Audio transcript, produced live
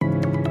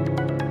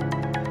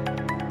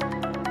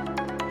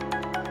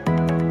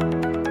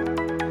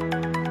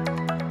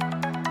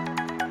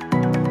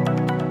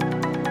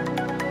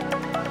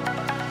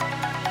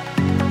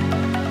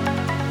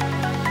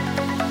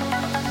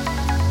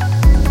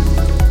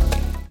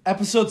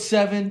Episode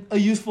 7, a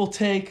youthful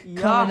take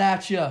coming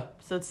at you.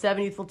 Episode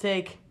 7, youthful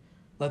take.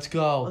 Let's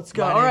go.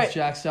 My name's name's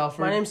Jack Salford.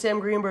 My name's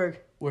Sam Greenberg.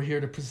 We're here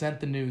to present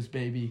the news,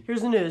 baby.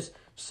 Here's the news.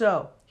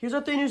 So, here's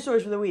our 3 news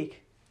stories for the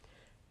week.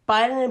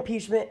 Biden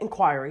impeachment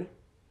inquiry.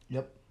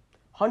 Yep.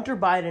 Hunter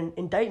Biden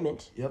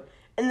indictment. Yep.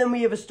 And then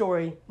we have a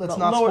story. Let's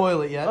not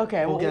spoil it yet.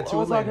 Okay, we'll get to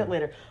we'll it later. talk it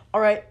later.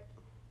 All right.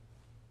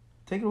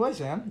 Take it away,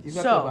 Sam. You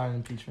got the Biden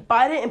impeachment.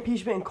 Biden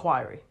impeachment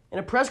inquiry. In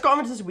a press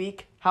conference this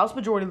week, House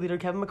Majority Leader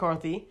Kevin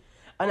McCarthy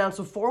announced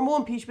a formal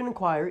impeachment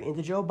inquiry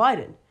into Joe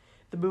Biden.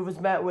 The move was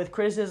met with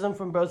criticism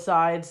from both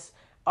sides,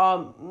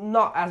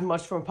 not as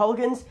much from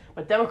Republicans,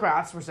 but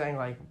Democrats were saying,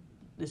 like,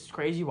 this is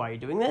crazy, why are you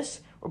doing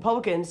this?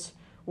 Republicans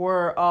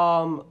were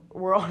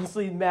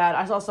honestly mad.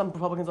 I saw some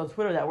Republicans on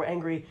Twitter that were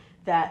angry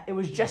that it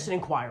was just an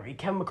inquiry.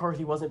 Kevin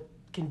McCarthy wasn't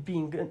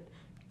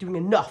doing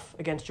enough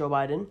against Joe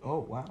Biden.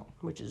 Oh, wow.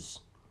 Which is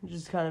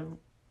kind of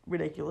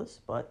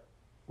ridiculous, but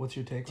what's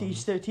your take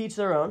teach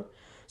their own.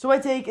 So my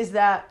take is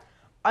that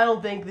I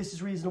don't think this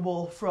is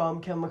reasonable from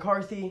Kevin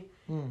McCarthy.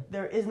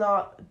 There is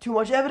not too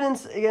much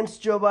evidence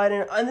against Joe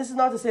Biden, and this is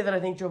not to say that I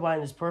think Joe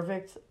Biden is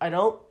perfect. I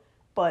don't,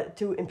 but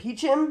to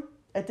impeach him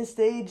at this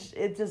stage,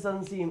 it just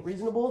doesn't seem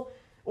reasonable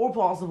or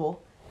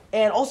plausible.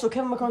 And also,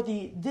 Kevin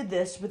McCarthy did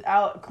this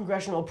without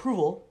congressional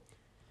approval.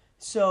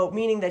 So,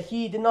 meaning that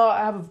he did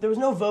not there was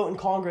no vote in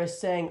Congress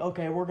saying,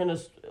 okay, we're going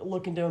to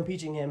look into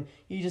impeaching him.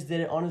 He just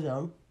did it on his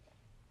own.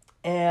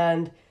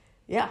 And,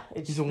 yeah.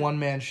 He's a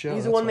one-man show.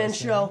 He's a one-man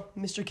show.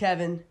 Mr.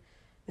 Kevin,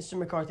 Mr.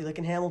 McCarthy, like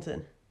in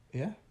Hamilton.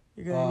 Yeah.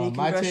 You're going to need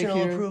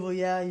congressional approval.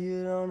 Yeah,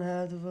 you don't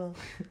have to vote.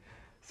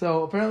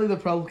 So, apparently the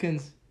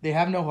Republicans, they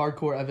have no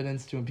hardcore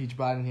evidence to impeach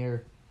Biden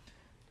here.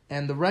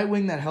 And the right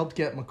wing that helped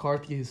get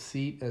McCarthy his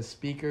seat as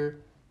Speaker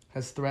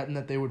has threatened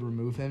that they would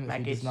remove him if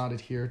he does not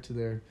adhere to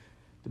their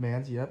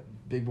demands. Yep,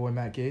 big boy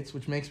Matt Gaetz,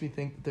 which makes me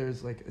think that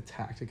there's like a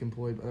tactic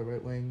employed by the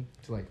right wing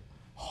to like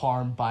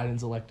harm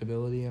Biden's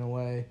electability in a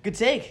way. Good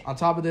take. On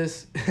top of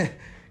this,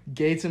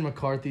 Gaetz and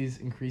McCarthy's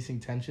increasing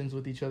tensions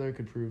with each other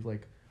could prove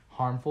like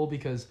harmful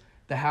because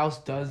the House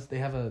they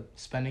have a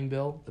spending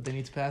bill that they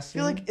need to pass. I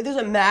feel like there's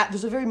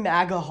a very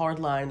MAGA hard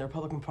line in the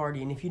Republican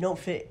Party, and if you don't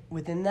fit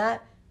within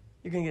that,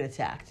 you're gonna get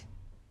attacked.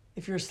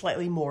 If you're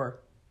slightly more,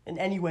 in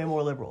any way,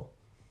 more liberal.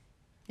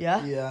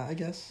 Yeah? Yeah, I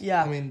guess.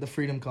 Yeah. I mean, the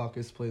Freedom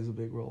Caucus plays a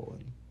big role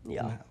in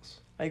the House.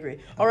 I agree.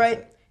 All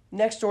right,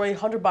 next story,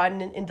 Hunter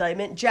Biden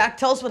indictment. Jack,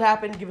 tell us what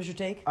happened. Give us your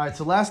take. All right,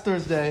 so last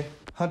Thursday,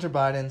 Hunter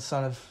Biden,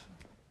 son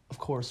of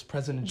course,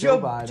 President Joe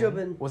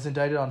Biden, was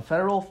indicted on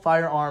federal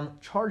firearm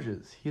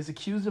charges. He is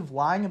accused of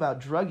lying about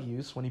drug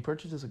use when he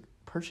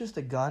purchased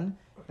a gun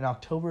in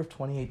October of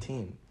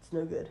 2018. It's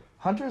no good.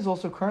 Hunter is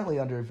also currently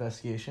under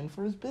investigation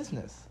for his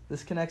business.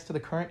 This connects to the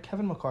current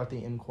Kevin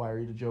McCarthy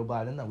inquiry to Joe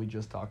Biden that we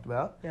just talked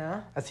about.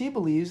 Yeah. As he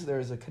believes there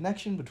is a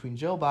connection between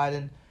Joe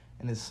Biden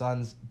and his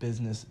son's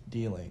business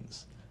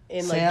dealings.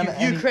 In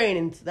Ukraine,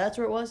 and that's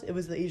where it was? It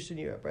was the Eastern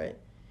Europe, right?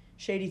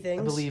 Shady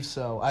things? I believe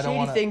so.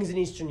 Shady things in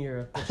Eastern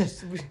Europe.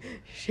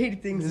 Shady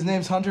things. His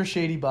name's Hunter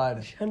Shady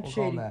Biden. Hunter we'll Shady.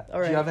 call him that. All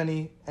right. Do you have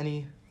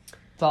any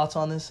thoughts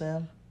on this,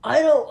 Sam?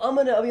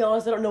 I'll be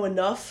honest, I don't know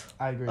enough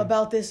I agree.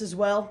 about this as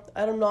well.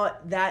 I'm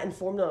not that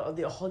informed of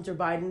the Hunter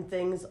Biden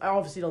things. I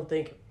obviously don't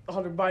think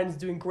Hunter Biden's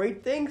doing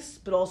great things,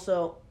 but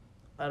also,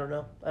 I don't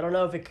know. I don't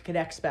know if it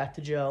connects back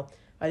to Joe.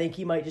 I think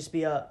he might just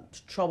be a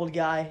troubled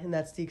guy, and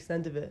that's the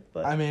extent of it.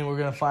 But I mean, we're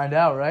going to find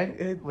out,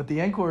 right? With the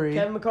inquiry.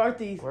 Kevin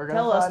McCarthy,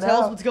 tell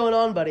us what's going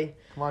on, buddy.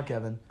 Come on,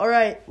 Kevin. All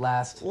right.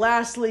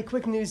 Lastly,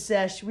 quick news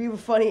sesh. We have a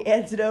funny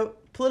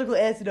political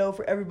antidote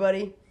for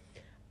everybody.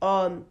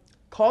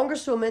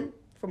 Congresswoman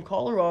from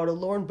Colorado,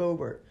 Lauren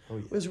Boebert,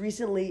 was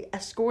recently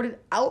escorted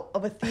out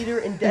of a theater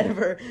in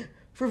Denver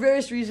for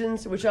various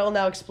reasons, which I will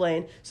now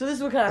explain. So this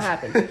is what kind of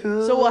happened.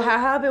 So what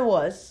happened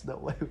was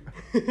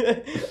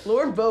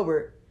Lauren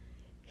Boebert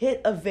hit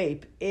a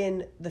vape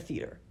in the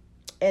theater,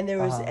 and there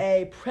was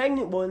a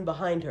pregnant woman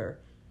behind her.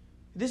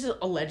 This is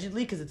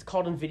allegedly because it's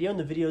caught on video, and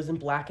the video is in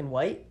black and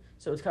white,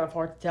 so it's kind of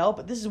hard to tell,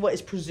 but this is what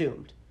is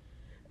presumed.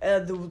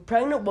 The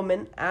pregnant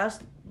woman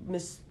asked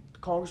Miss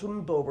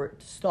Congresswoman Boebert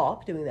to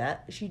stop doing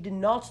that. She did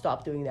not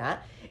stop doing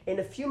that. And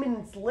a few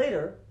minutes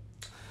later,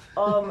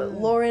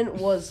 Lauren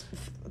was,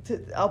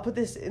 I'll put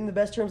this in the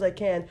best terms I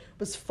can,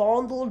 was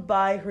fondled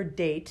by her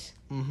date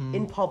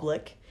in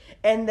public.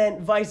 And then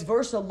vice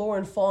versa,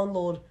 Lauren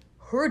fondled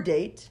her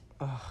date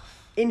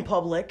in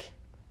public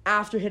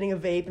after hitting a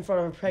vape in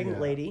front of a pregnant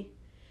lady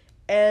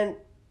and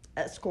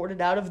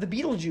escorted out of the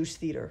Beetlejuice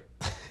theater.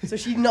 So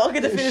she did not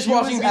get to finish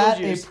watching Beetlejuice.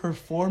 She was at a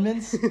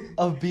performance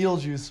of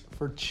Beetlejuice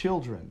for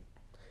children.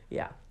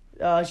 Yeah.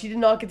 She did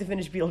not get to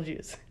finish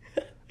Beetlejuice.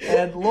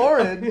 And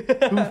Lauren,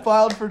 who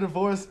filed for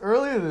divorce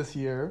earlier this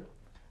year,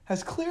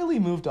 has clearly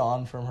moved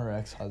on from her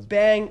ex-husband.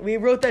 Bang. We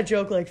wrote that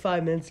joke like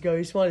 5 minutes ago.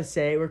 We just wanted to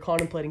say it. We're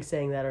contemplating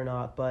saying that or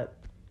not, but...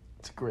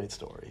 It's a great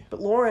story. But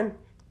Lauren,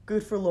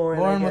 good for Lauren,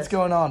 Lauren, what's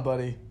going on,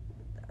 buddy?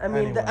 I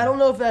mean, anyway. I don't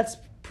know if that's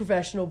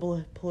professional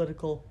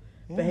political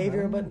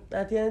behavior, but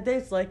at the end of the day,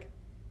 it's like...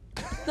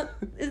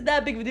 It's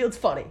that big of a deal. It's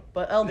funny,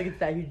 but I don't think it's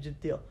that huge a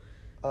deal.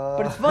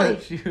 But it's funny.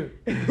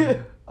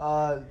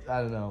 I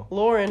don't know.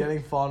 Lauren.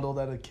 Getting fondled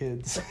at a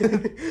kid's.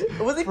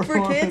 Was it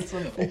for kids?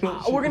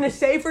 We're going to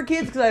say for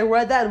kids because I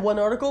read that in one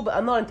article, but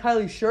I'm not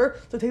entirely sure.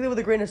 So take it with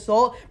a grain of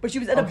salt. But she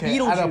was at a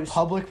Beetlejuice. At a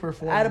public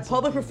performance. At a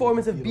public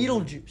performance of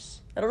Beetlejuice.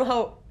 I don't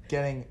know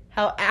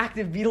how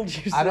active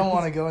Beetlejuice is. I don't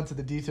want to go into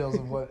the details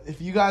of what...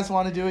 If you guys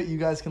want to do it, you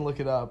guys can look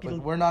it up. But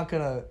we're not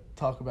going to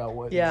talk about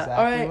what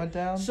exactly went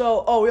down.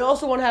 So, we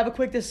also want to have a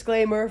quick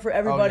disclaimer for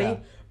everybody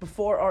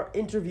before our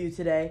interview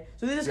today.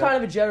 So this is kind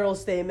of a general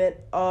statement.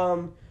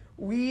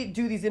 We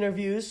do these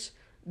interviews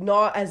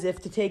not as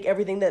if to take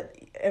everything that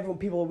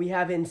people we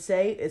have in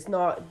say. It's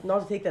not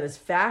to take that as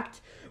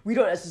fact. We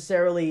don't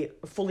necessarily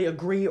fully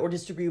agree or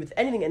disagree with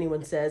anything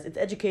anyone says. It's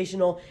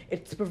educational.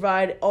 It's to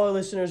provide all our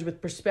listeners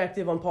with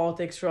perspective on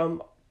politics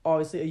from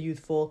obviously a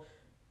youthful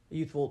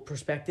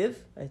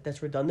perspective.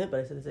 That's redundant,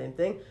 but I said the same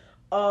thing.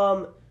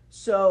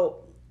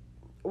 So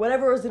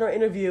whenever is in our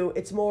interview,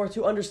 it's more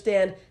to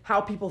understand how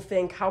people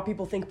think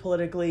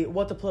politically,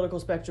 what the political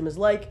spectrum is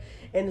like,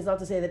 and it's not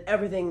to say that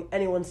everything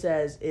anyone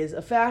says is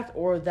a fact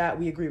or that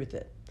we agree with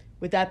it.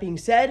 With that being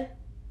said,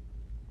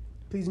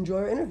 please enjoy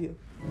our interview.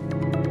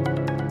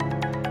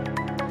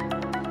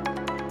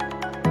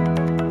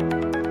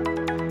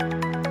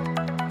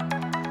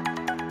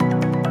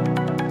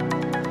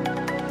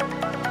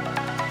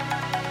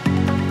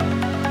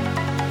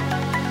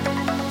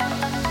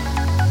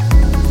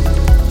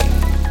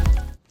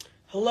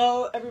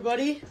 Hello,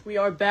 everybody. We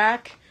are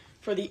back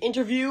for the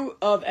interview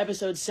of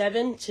episode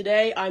 7.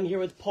 Today, I'm here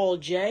with Paul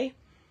J.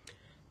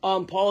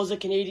 Paul is a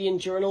Canadian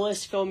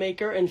journalist,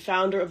 filmmaker, and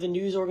founder of the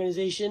news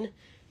organization,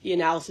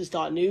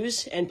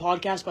 theAnalysis.news, and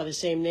podcast by the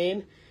same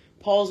name.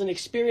 Paul is an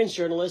experienced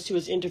journalist who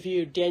has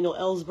interviewed Daniel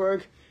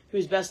Ellsberg, who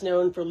is best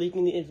known for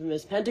leaking the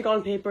infamous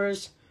Pentagon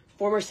Papers,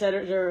 former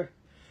Senate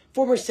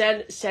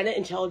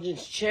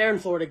Intelligence Chair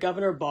and Florida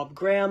Governor Bob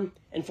Graham,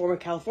 and former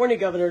California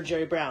Governor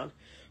Jerry Brown.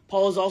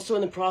 Paul is also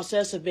in the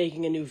process of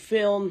making a new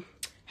film,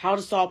 How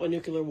to Stop a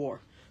Nuclear War.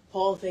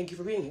 Paul, thank you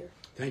for being here.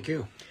 Thank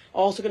you.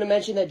 Also going to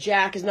mention that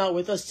Jack is not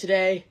with us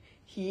today.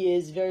 He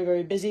is very,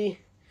 very busy,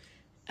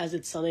 as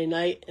it's Sunday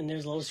night and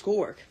there's a lot of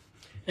schoolwork.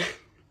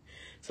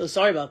 So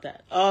sorry about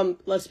that.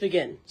 Let's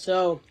begin.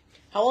 So,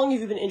 how long have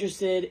you been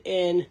interested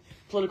in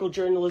political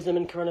journalism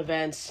and current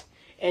events?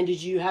 And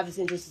did you have this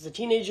interest as a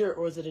teenager,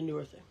 or is it a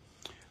newer thing?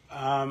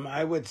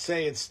 I would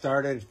say it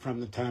started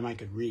from the time I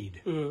could read.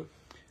 Mm-hmm.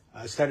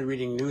 I started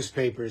reading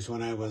newspapers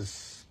when I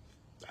was,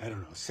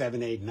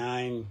 7, 8,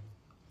 9.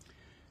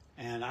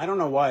 And I don't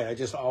know why. I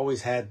just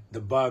always had the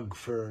bug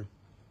for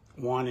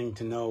wanting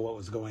to know what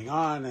was going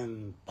on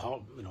and,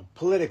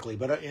 politically,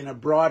 but in a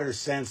broader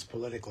sense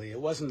politically. It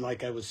wasn't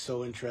like I was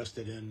so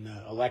interested in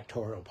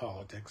electoral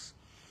politics.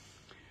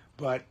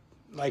 But,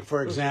 like,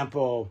 for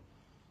example,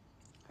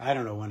 I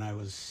don't know, when I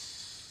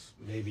was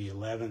maybe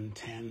 11,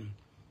 10,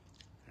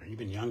 or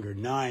even younger,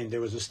 9,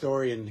 there was a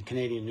story in the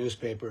Canadian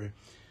newspaper.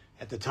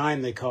 At the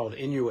time, they called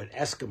Inuit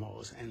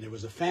Eskimos, and there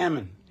was a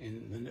famine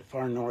in the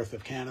far north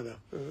of Canada.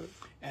 Mm-hmm.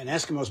 And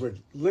Eskimos were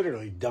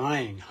literally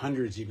dying,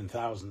 hundreds, even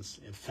thousands,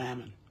 of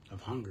famine,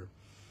 of hunger.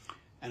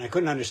 And I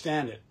couldn't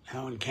understand it,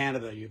 how in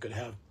Canada you could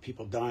have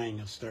people dying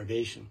of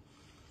starvation.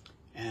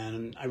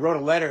 And I wrote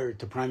a letter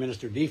to Prime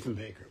Minister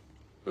Diefenbaker.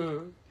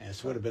 Mm-hmm. And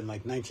this would have been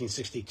like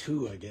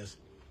 1962, I guess,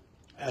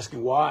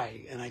 asking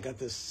why. And I got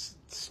this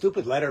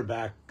stupid letter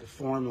back, a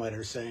form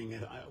letter, saying,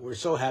 "We're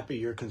so happy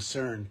you're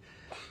concerned.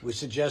 We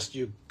suggest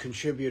you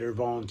contribute or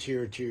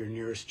volunteer to your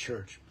nearest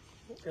church."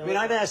 I mean,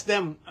 I'd asked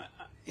them,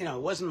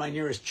 it wasn't my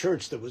nearest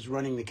church that was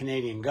running the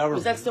Canadian government.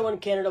 Was that still when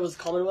Canada was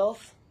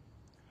Commonwealth?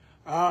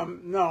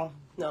 No.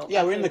 No.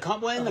 Yeah, we're in the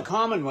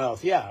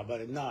Commonwealth, yeah,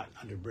 but not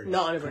under British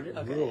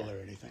rule or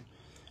anything.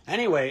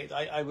 Anyway,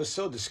 I was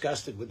so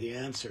disgusted with the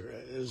answer.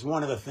 It was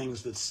one of the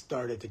things that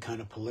started to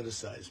kind of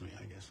politicize me,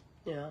 I guess.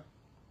 Yeah.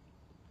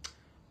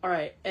 All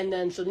right, and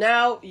then so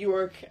now you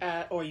work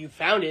at, or you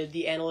founded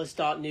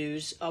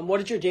theAnalysis.news.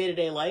 What does your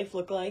day-to-day life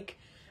look like,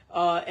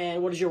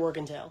 and what does your work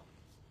entail?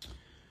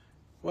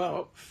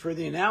 Well, for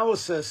the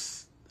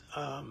analysis,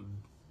 I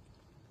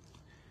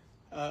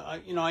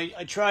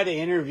try to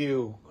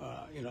interview,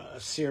 a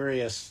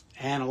serious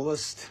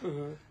analyst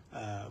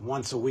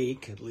once a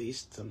week at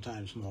least,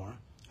 sometimes more.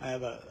 I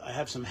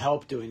have some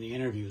help doing the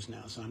interviews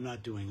now, so I'm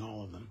not doing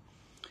all of them.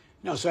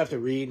 So I have to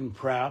read and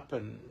prep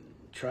and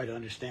try to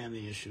understand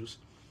the issues.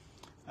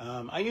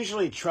 I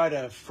usually try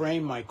to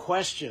frame my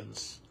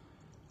questions,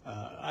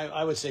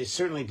 I would say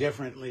certainly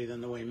differently than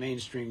the way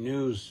mainstream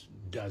news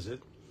does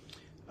it.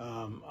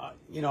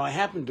 I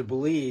happen to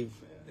believe,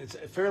 it's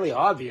fairly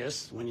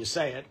obvious when you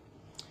say it,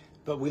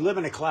 but we live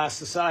in a class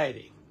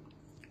society,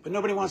 but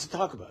nobody wants to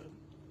talk about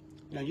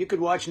it. You could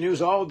watch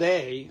news all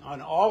day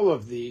on all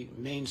of the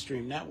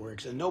mainstream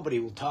networks and nobody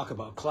will talk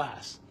about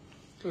class.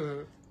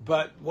 Mm-hmm.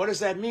 But what does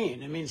that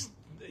mean? It means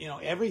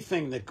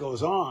everything that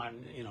goes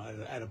on,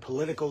 at a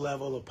political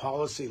level, a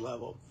policy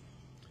level,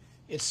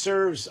 it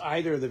serves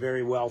either the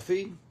very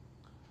wealthy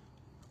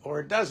or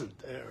it doesn't,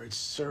 or it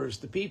serves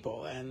the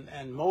people.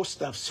 And most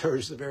stuff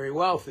serves the very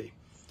wealthy.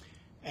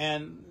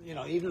 And,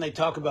 even they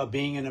talk about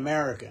being an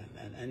American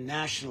and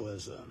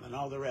nationalism and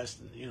all the rest.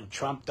 And,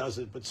 Trump does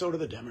it, but so do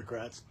the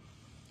Democrats.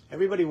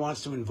 Everybody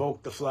wants to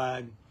invoke the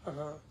flag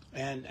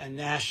and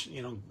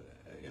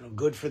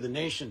good for the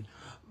nation.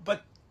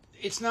 But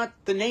it's not,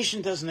 the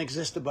nation doesn't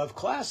exist above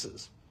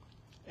classes.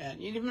 And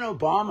even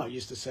Obama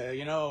used to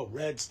say,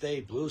 red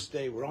state, blue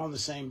state, we're all in the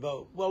same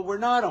boat. Well, we're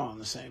not all in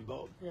the same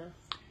boat. Yeah.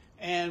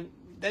 And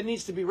that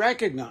needs to be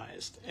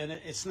recognized. And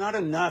it's not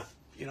enough,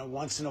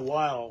 once in a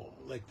while,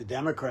 like the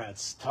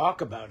Democrats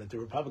talk about it. The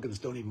Republicans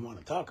don't even want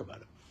to talk about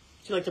it.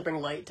 Do you like to bring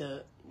light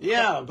to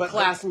but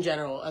class in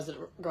general as it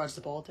regards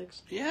to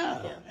politics?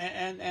 Yeah.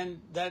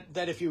 And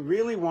that if you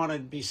really want to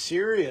be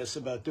serious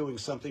about doing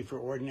something for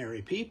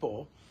ordinary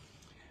people,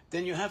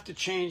 then you have to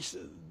change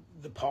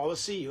the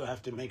policy. You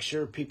have to make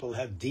sure people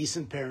have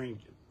decent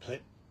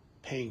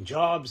paying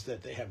jobs,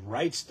 that they have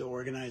rights to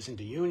organize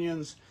into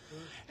unions.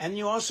 And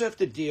you also have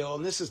to deal,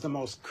 and this is the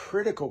most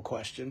critical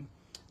question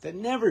that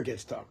never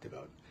gets talked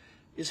about,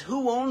 is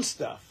who owns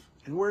stuff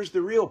and where's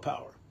the real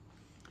power?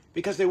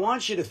 Because they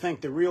want you to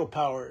think the real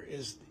power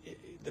is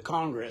the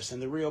Congress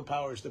and the real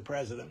power is the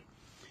president.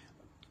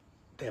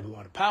 They have a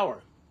lot of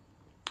power.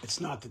 It's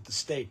not that the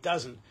state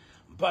doesn't,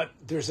 but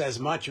there's as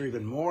much or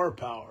even more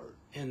power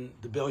in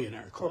the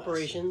billionaire class.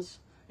 Corporations.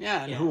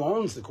 Yeah, and who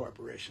owns the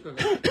corporation?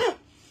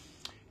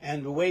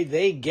 And the way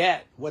they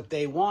get what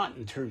they want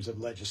in terms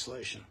of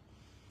legislation.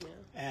 Yeah.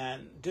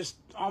 And just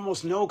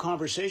almost no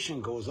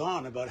conversation goes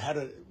on about how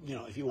to,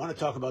 if you want to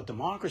talk about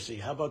democracy,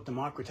 how about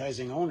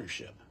democratizing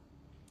ownership?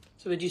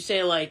 So would you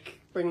say, like,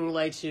 bringing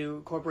light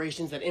to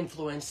corporations that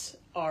influence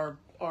our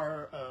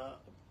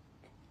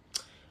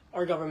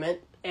government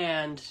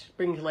and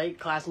bringing to light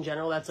class in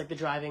general, that's like your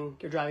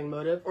driving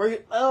motive? Or I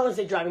don't want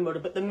to say driving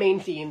motive, but the main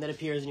theme that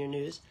appears in your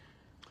news?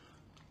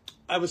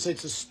 I would say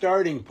it's a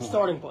starting point.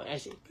 Starting point, I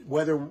see.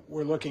 Whether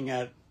we're looking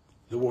at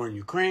the war in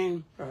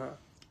Ukraine,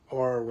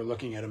 or we're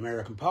looking at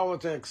American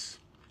politics,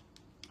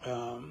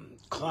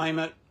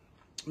 climate,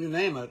 you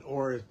name it,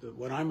 or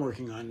what I'm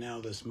working on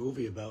now, this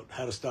movie about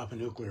how to stop a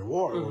nuclear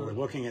war, where we're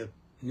looking at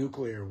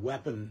nuclear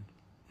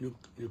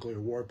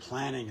war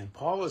planning and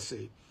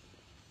policy,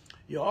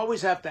 you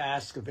always have to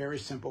ask a very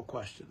simple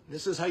question.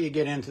 This is how you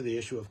get into the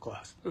issue of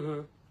class.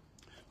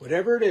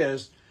 Whatever it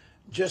is,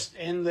 just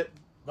end it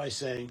by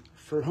saying,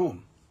 for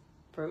whom?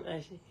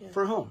 I see, yeah.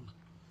 For whom?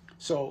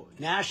 So,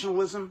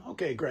 nationalism,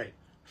 okay, great.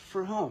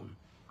 For whom?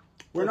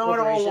 We're not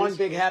all one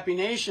big happy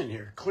nation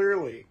here.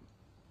 Clearly,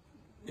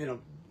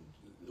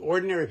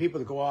 ordinary people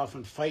that go off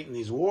and fight in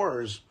these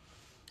wars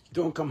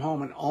don't come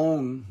home and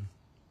own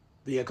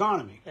the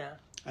economy. Yeah.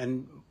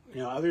 And,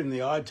 other than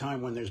the odd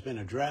time when there's been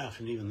a draft,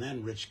 and even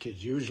then rich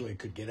kids usually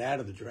could get out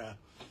of the draft,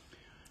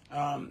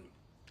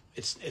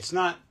 it's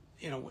not,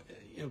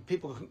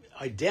 people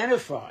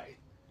identify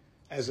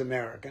as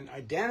American,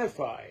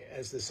 identify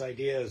as this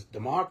idea as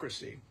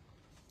democracy,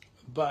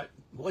 but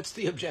what's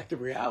the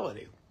objective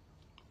reality?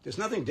 There's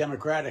nothing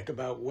democratic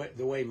about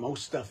the way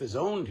most stuff is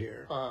owned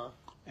here.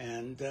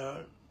 And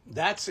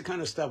that's the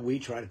kind of stuff we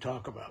try to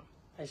talk about.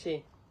 I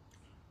see.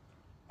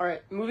 All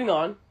right, moving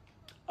on.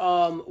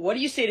 What do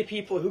you say to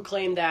people who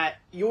claim that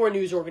your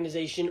news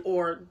organization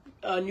or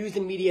news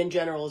and media in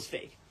general is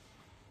fake?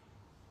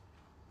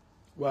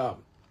 Well,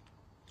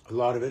 a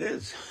lot of it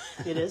is.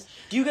 It is?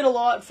 Do you get a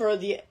lot for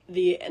the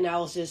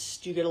analysis?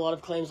 Do you get a lot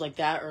of claims like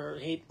that or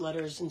hate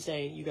letters and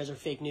say you guys are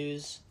fake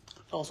news?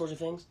 All sorts of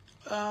things?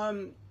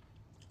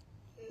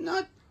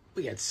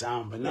 We get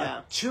some, but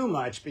not too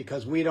much,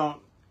 because we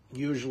don't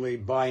usually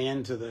buy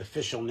into the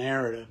official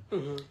narrative.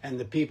 And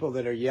the people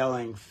that are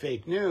yelling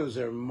fake news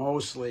are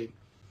mostly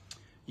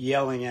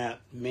yelling at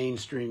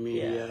mainstream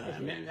media.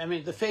 I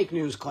mean, the fake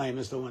news claim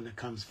is the one that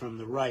comes from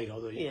the right,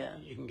 although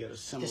you can get a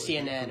similar the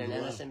CNN and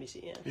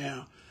MSNBC.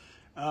 Yeah.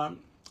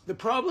 The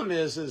problem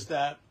is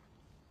that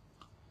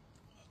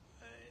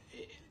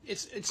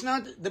it's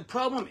not, the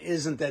problem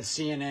isn't that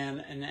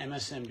CNN and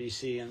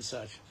MSNBC and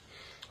such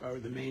are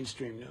the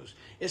mainstream news.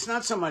 It's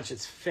not so much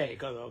it's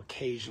fake, although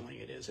occasionally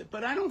it is.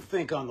 But I don't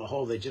think on the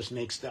whole they just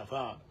make stuff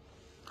up.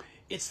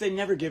 It's they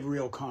never give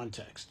real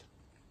context.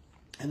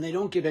 And they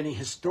don't give any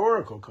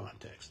historical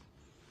context.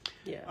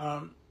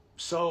 Yeah.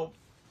 So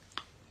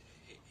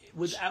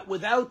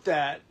without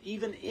that,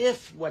 even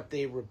if what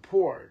they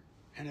report,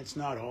 and it's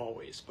not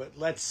always, but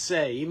let's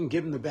say, even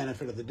give them the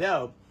benefit of the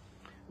doubt,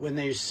 when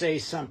they say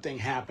something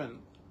happened,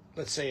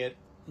 let's say it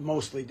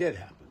mostly did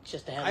happen.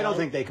 Just a headline. I don't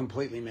think they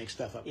completely make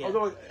stuff up. Yeah.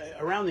 Although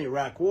around the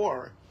Iraq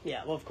War,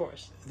 yeah, well, of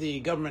course, the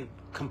government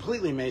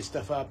completely made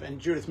stuff up, and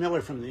Judith Miller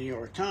from the New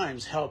York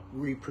Times helped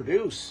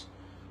reproduce,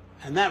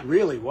 and that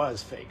really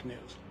was fake news.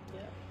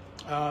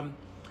 Yeah.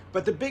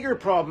 But the bigger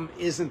problem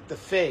isn't the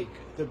fake.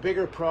 The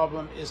bigger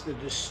problem is the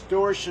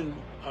distortion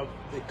of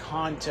the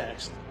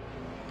context.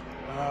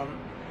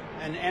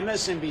 And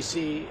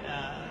MSNBC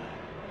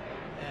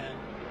and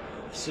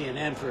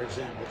CNN, for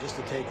example, just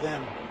to take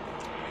them,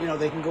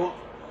 they can go.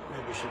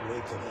 Maybe we should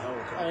wait till the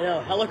helicopter. I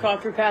know.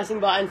 Helicopter passing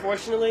by,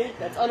 unfortunately.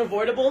 That's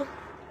unavoidable,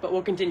 but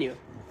we'll continue.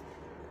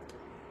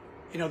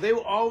 They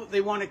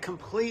want to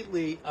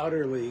completely,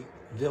 utterly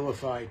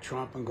vilify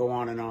Trump and go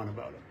on and on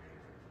about it,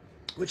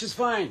 which is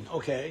fine.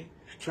 Okay,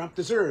 Trump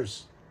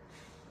deserves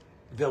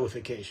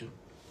vilification.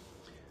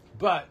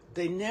 But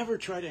they never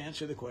try to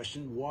answer the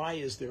question, why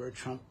is there a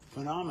Trump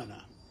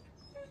phenomenon?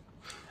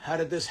 How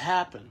did this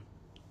happen?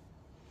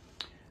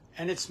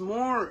 And it's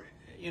more,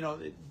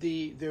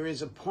 there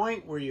is a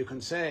point where you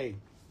can say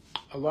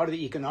a lot of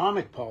the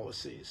economic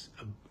policies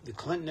of the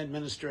Clinton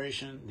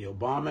administration, the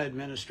Obama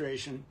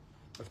administration,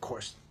 of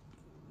course,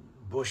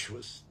 Bush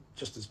was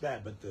just as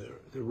bad, but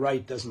the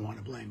right doesn't want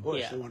to blame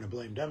Bush. They want to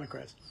blame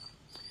Democrats.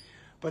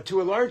 But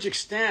to a large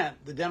extent,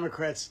 the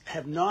Democrats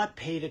have not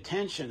paid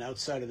attention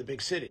outside of the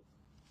big city.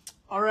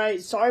 All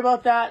right, sorry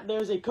about that.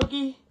 There's a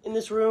cookie in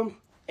this room,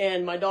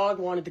 and my dog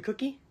wanted the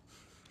cookie,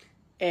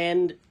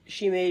 and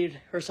she made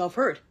herself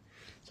heard.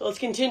 So let's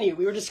continue.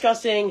 We were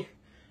discussing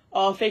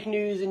fake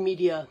news and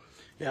media.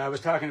 Yeah, I was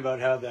talking about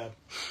how the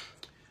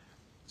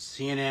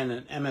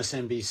CNN and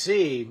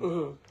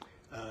MSNBC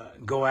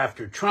go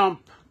after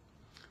Trump,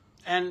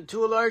 and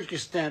to a large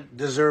extent,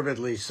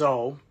 deservedly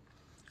so,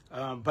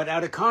 but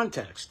out of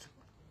context.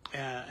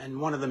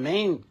 And one of the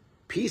main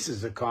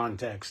pieces of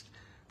context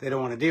they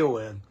don't want to deal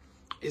with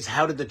is,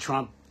 how did the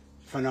Trump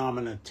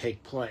phenomena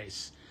take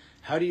place?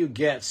 How do you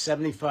get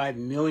 75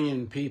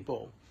 million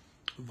people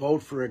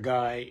vote for a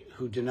guy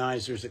who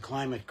denies there's a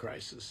climate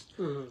crisis?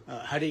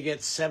 How do you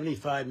get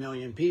 75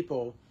 million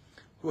people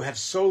who have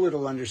so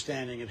little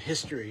understanding of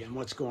history and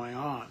what's going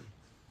on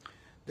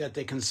that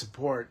they can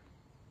support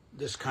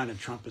this kind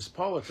of Trumpist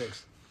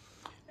politics?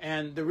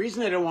 And the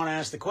reason they don't want to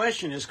ask the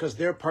question is because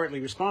they're partly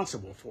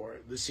responsible for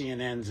it, the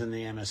CNNs and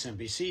the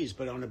MSNBCs.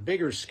 But on a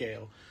bigger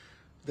scale,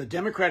 the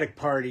Democratic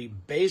Party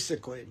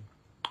basically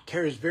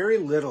cares very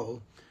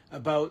little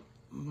about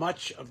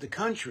much of the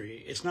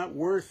country. It's not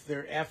worth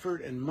their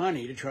effort and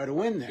money to try to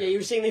win there. Yeah, you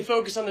were saying they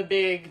focus on the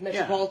big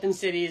metropolitan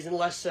cities and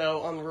less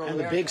so on the rural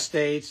America. The big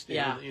states,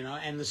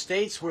 and the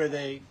states where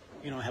they,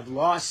 have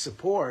lost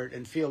support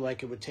and feel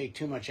like it would take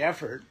too much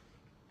effort.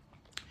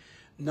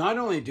 Not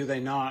only do they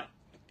not,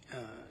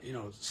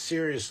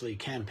 seriously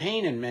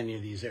campaign in many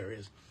of these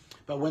areas,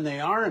 but when they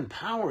are in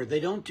power, they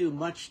don't do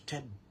much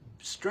to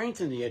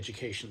strengthen the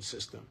education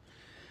system.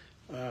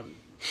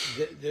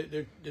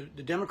 The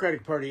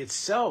Democratic Party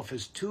itself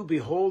is too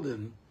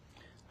beholden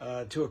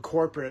to a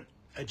corporate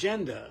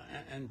agenda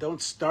and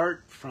don't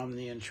start from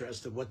the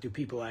interest of what do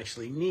people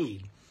actually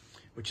need,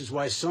 which is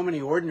why so many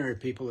ordinary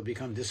people have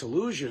become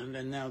disillusioned,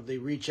 and now they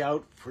reach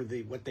out for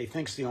what they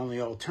think is the only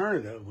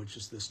alternative, which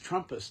is this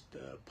Trumpist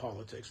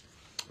politics,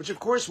 which of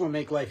course will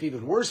make life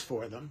even worse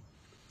for them.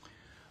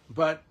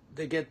 But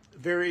they get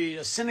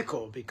very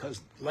cynical because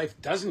life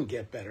doesn't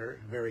get better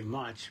very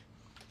much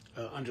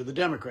under the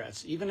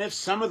Democrats. Even if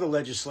some of the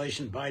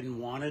legislation Biden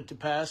wanted to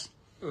pass,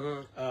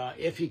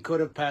 if he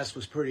could have passed,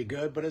 was pretty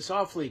good. But it's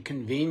awfully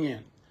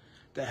convenient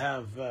to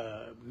have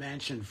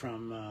Manchin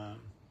from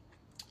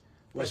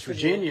West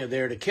Virginia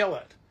there to kill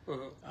it.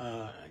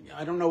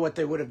 I don't know what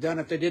they would have done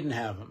if they didn't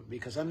have him,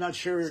 because I'm not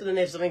sure. So then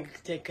they have something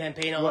to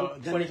campaign on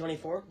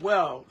 2024?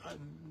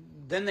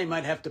 Then they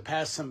might have to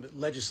pass some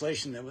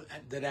legislation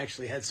that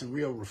actually had some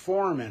real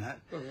reform in it.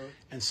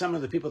 And some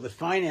of the people that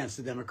financed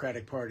the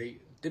Democratic Party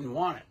didn't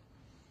want it.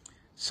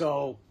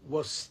 So,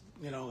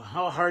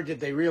 how hard did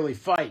they really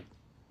fight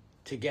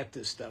to get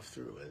this stuff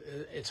through?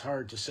 It's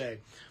hard to say.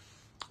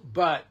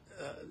 But,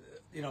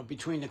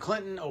 between the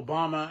Clinton,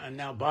 Obama, and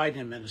now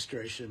Biden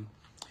administration,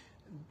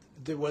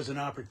 there was an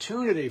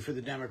opportunity for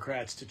the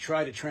Democrats to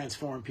try to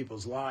transform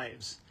people's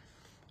lives,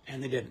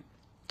 and they didn't.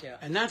 Yeah.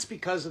 And that's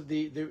because of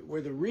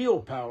where the real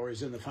power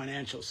is in the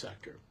financial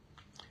sector.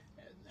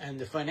 And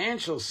the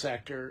financial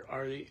sector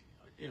are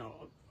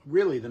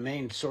really the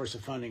main source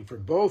of funding for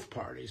both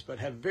parties, but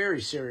have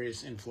very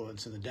serious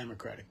influence in the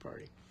Democratic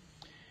Party.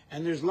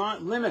 And there's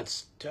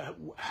limits to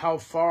how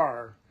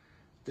far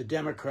the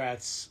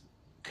Democrats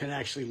can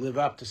actually live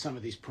up to some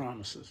of these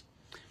promises.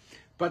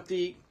 But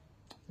the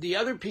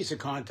other piece of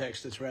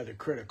context that's rather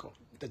critical,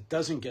 that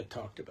doesn't get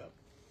talked about,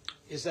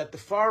 is that the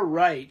far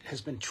right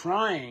has been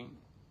trying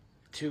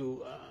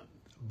to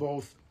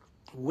both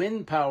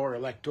win power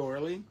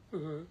electorally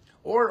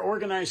or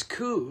organize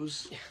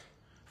coups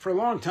for a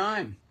long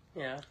time.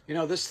 Yeah.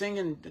 This thing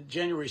in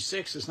January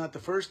 6th is not the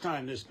first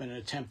time there's been an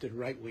attempted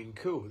right-wing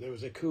coup. There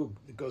was a coup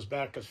that goes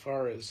back as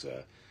far as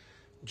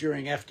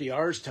during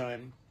FDR's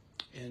time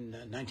in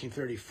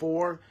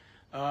 1934.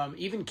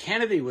 Even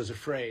Kennedy was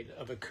afraid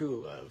of a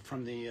coup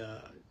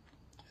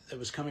that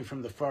was coming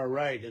from the far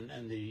right,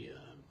 and the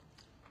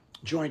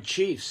Joint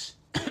Chiefs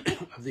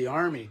of the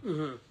Army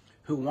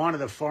who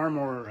wanted a far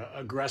more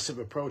aggressive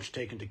approach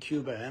taken to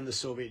Cuba and the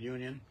Soviet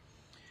Union.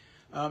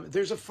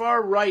 There's a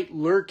far right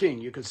lurking,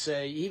 you could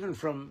say, even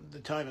from the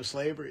time of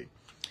slavery.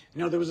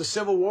 There was a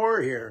civil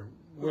war here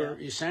where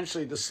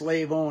essentially the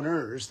slave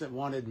owners that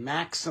wanted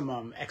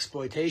maximum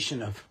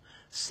exploitation of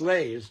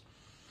slaves,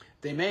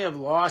 they may have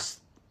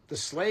lost the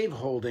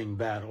slaveholding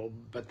battle,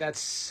 but that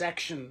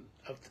section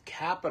of the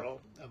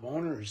capital of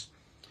owners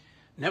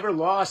never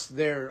lost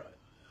their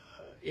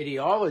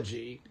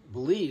ideology,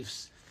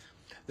 beliefs,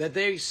 that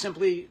they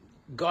simply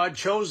God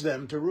chose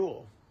them to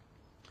rule.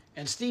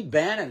 And Steve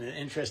Bannon,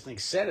 interestingly,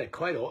 said it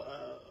quite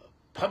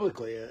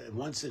publicly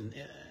once in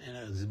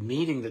a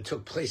meeting that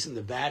took place in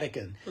the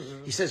Vatican.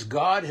 Mm-hmm. He says,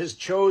 God has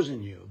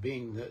chosen you,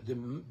 being the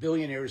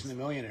billionaires and the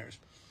millionaires.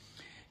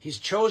 He's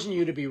chosen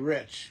you to be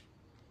rich.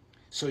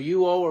 So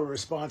you owe a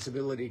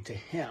responsibility to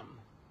him.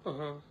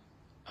 Mm-hmm.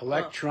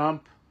 Elect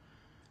Trump.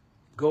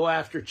 Go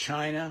after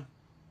China.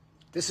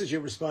 This is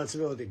your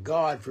responsibility to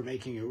God for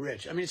making you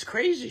rich. I mean, it's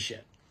crazy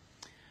shit.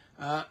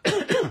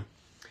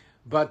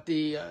 But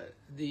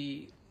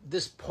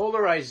this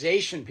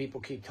polarization people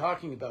keep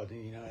talking about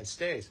in the United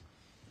States,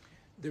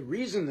 the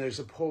reason there's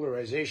a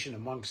polarization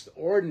amongst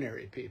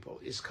ordinary people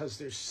is because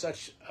there's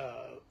such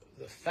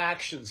the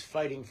factions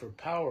fighting for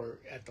power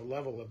at the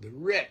level of the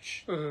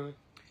rich. Mm-hmm.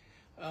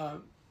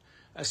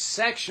 A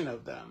section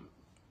of them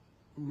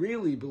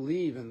really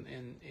believe in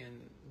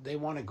they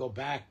want to go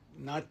back,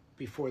 not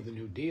before the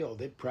New Deal.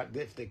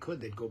 If they could,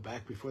 they'd go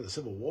back before the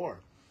Civil War.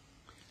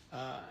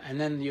 And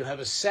then you have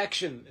a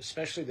section,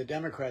 especially the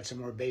Democrats, are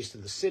more based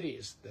in the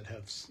cities that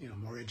have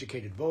more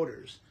educated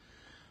voters.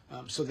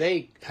 So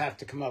they have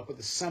to come up with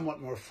a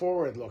somewhat more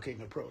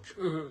forward-looking approach.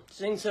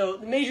 Mm-hmm. So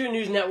the major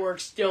news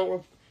networks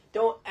don't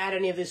add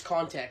any of this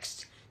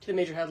context to the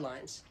major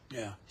headlines.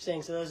 Yeah.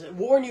 Saying so there's a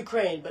war in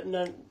Ukraine, but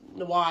none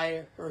the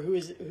why or who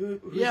does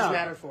this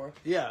matter for?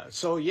 Yeah.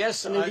 So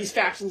yes, and then these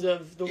factions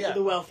of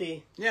the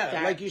wealthy.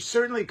 Yeah. Like you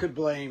certainly could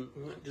blame.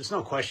 There's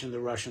no question the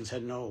Russians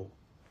had no,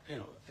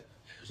 it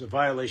was a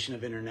violation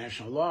of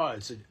international law.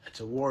 It's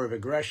a war of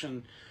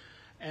aggression,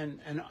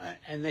 and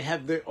they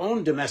have their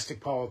own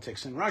domestic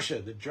politics in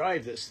Russia that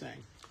drive this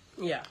thing.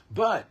 Yeah.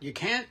 But you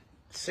can't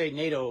say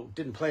NATO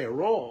didn't play a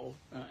role,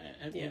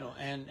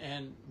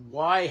 and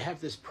why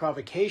have this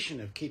provocation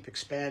of keep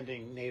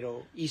expanding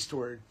NATO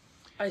eastward?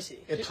 I see.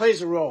 It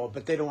plays a role,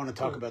 but they don't want to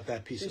talk about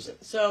that piece of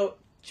it. So,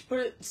 to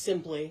put it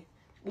simply,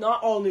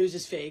 not all news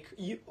is fake,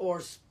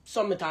 or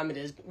some of the time it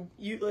is.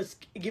 Let's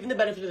given the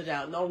benefit of the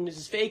doubt, not all news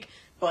is fake,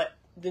 but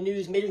the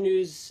major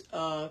news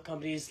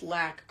companies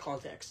lack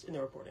context in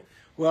their reporting.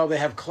 Well, they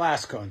have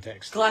class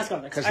context.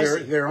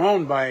 Because they're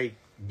owned by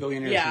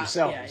billionaires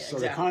themselves. So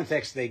exactly. The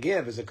context they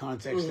give is a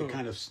context that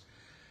kind of,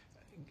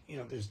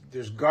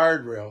 there's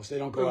guardrails. They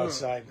don't go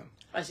outside them.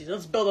 I see. So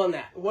let's build on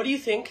that. What do you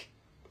think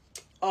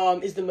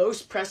is the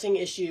most pressing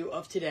issue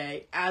of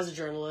today as a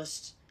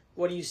journalist?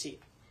 What do you see?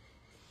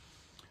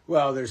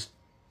 Well, there's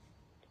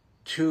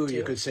two.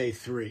 You could say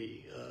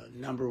three.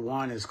 Number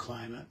one is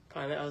climate.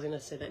 I was going to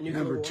say that.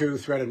 Nuclear Number war. two,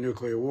 threat of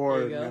nuclear war.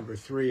 Number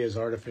three is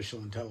artificial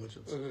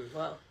intelligence. Mm-hmm.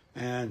 Wow.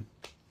 And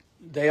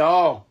they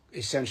all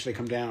essentially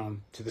come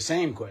down to the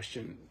same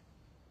question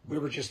we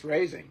were just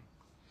raising.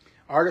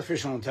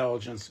 Artificial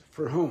intelligence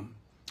for whom?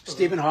 Mm-hmm.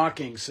 Stephen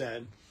Hawking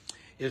said,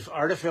 if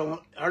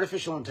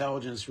artificial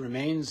intelligence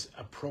remains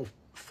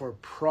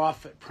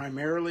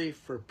primarily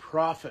for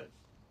profit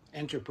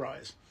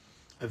enterprise,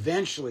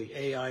 eventually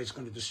AI is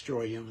going to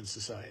destroy human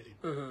society.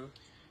 Mm-hmm.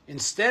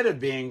 Instead of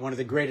being one of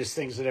the greatest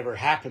things that ever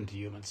happened to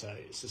human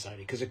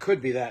society, because it could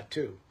be that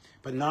too,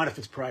 but not if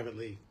it's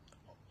privately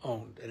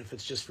owned and if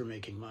it's just for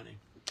making money.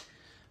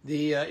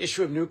 The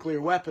issue of nuclear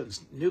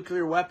weapons.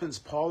 Nuclear weapons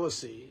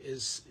policy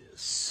is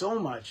so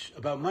much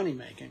about money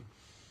making.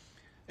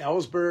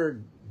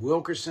 Ellsberg,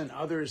 Wilkerson,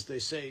 others, they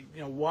say,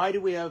 why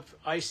do we have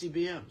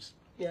ICBMs?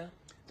 Yeah.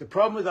 The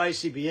problem with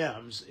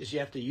ICBMs is you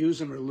have to use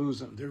them or lose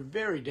them. They're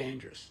very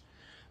dangerous.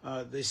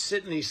 They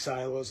sit in these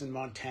silos in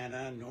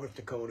Montana and North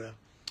Dakota.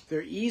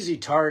 They're easy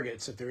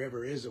targets if there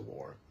ever is a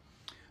war.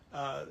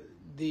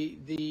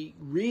 The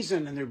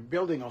reason, and they're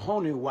building a whole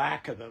new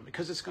whack of them,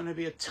 because it's going to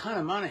be a ton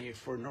of money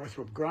for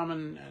Northrop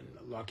Grumman and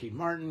Lockheed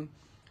Martin.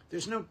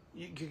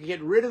 You could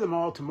get rid of them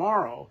all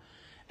tomorrow,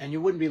 and you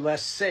wouldn't be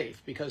less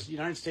safe, because the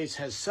United States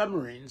has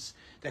submarines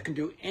that can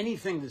do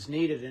anything that's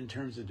needed in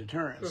terms of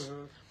deterrence.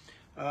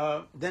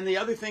 Mm-hmm. Then the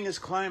other thing is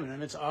climate,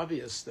 and it's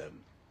obvious that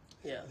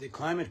the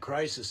climate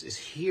crisis is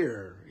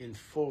here in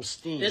full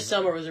steam. This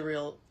summer was a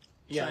real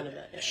sign of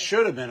that. It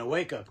should have been a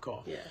wake-up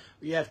call. Yeah.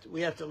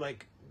 We have to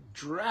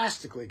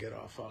drastically get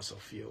off fossil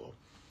fuel.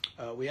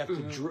 We have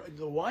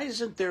to. Why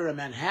isn't there a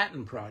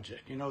Manhattan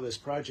Project? This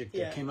project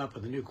that came up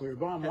with a nuclear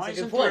bomb. Why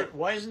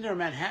isn't there a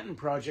Manhattan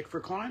Project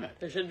for climate?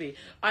 There should be.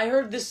 I've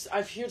heard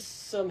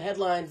some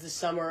headlines this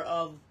summer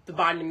of the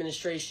Biden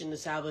administration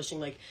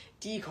establishing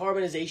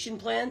decarbonization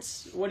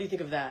plants. What do you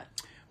think of that?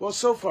 Well,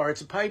 so far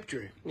it's a pipe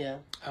dream. Yeah.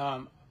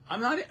 I'm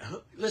not.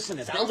 Listen.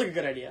 It sounds like a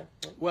good idea.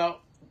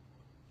 Well,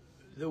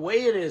 the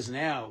way it is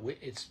now,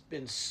 it's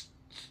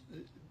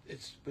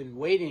been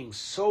waiting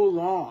so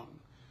long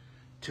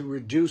to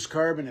reduce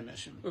carbon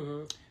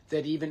emission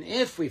that even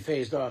if we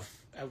phased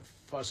off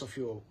fossil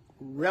fuel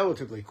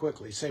relatively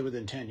quickly, say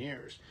within 10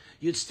 years,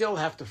 you'd still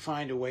have to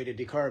find a way to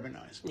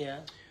decarbonize. Yeah.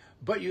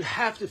 But you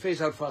have to phase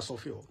out fossil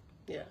fuel.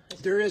 Yeah.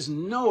 There is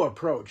no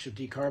approach of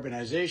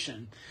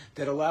decarbonization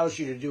that allows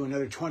you to do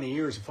another 20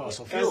 years of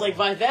fossil fuel. Guys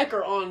like Vivek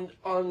are on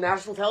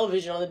national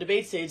television on the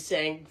debate stage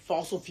saying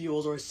fossil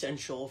fuels are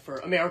essential for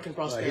American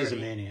prosperity. He's a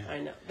maniac. I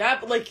know.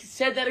 That,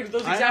 said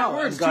those exact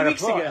words 2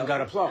 weeks ago. And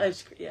got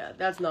applause.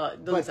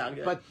 Doesn't sound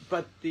good.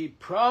 But the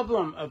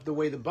problem of the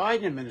way the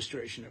Biden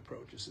administration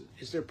approaches it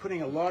is they're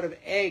putting a lot of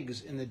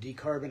eggs in the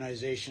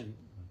decarbonization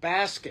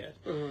basket,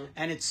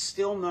 and it's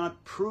still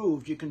not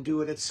proved you can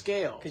do it at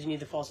scale. Because you need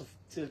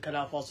to cut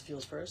out fossil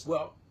fuels first?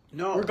 Well,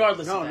 no.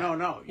 Regardless of that.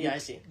 No. Yeah, I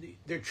see.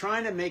 They're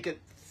trying to make it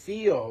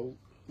feel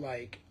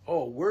like,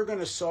 we're going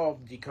to solve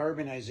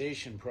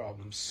decarbonization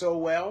problems so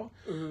well,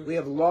 we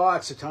have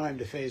lots of time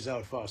to phase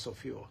out fossil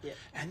fuel. Yeah.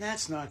 And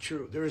that's not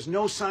true. There is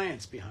no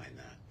science behind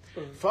that.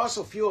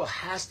 Fossil fuel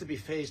has to be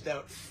phased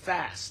out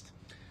fast.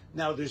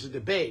 Now, there's a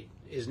debate.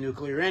 Is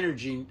nuclear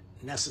energy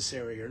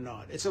necessary or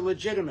not? It's a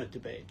legitimate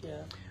debate.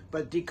 Yeah.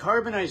 But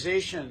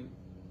decarbonization,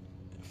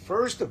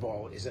 first of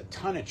all, is a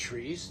ton of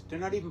trees. They're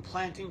not even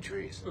planting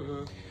trees.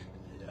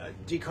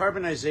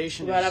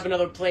 Decarbonization. We might have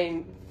another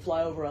plane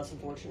fly over us,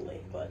 unfortunately,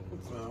 but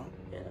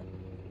yeah.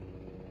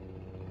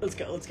 Let's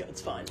go.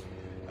 It's fine.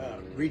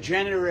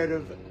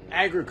 Regenerative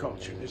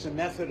agriculture. There's a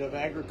method of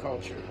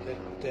agriculture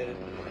that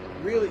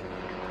really.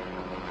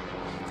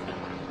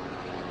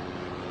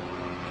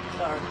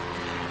 Sorry.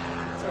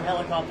 It's our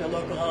helicopter,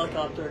 local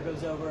helicopter,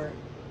 goes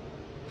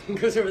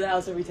over the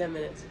house every 10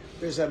 minutes.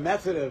 There's a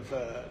method of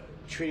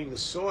treating the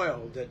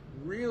soil that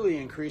really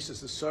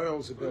increases the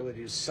soil's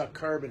ability to suck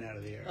carbon out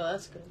of the air. Oh,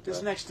 that's good.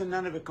 There's next to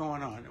none of it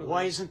going on.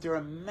 Why isn't there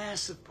a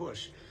massive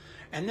push?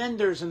 And then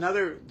there's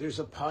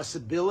a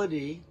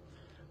possibility,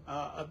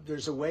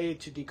 there's a way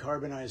to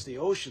decarbonize the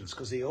oceans,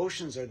 because the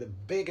oceans are the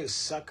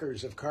biggest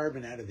suckers of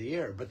carbon out of the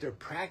air, but they're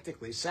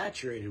practically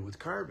saturated with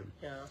carbon.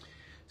 Yeah.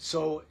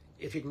 So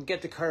if you can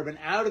get the carbon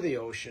out of the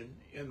ocean,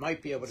 it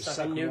might be able to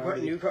suck new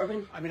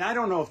carbon? I mean, I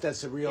don't know if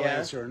that's a real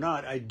answer or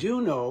not. I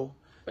do know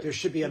there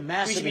should be a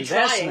massive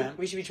investment.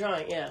 We should be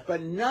trying, yeah.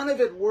 But none of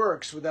it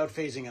works without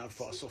phasing out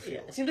fossil fuel.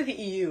 Yeah. It seems like the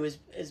EU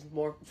is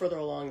more further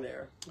along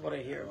there, what I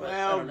hear, but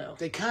I don't know.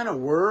 They kind of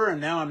were,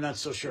 and now I'm not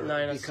so sure.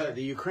 No, because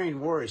the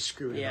Ukraine war is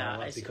screwed it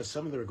all I up, see. because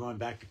some of them are going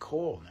back to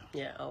coal now.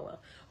 Yeah, oh well.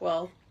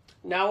 Well,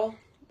 now,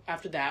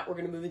 after that, we're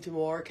going to move into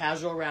more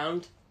casual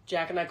round.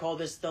 Jack and I call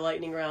this the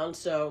lightning round,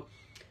 so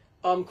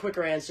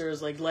quicker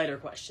answers, like lighter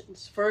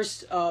questions.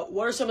 First,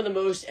 what are some of the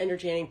most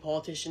entertaining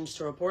politicians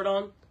to report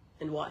on,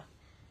 and why?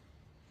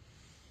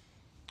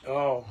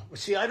 Oh,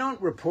 see, I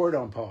don't report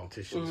on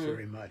politicians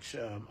very much.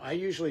 I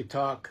usually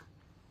talk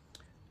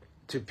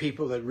to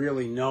people that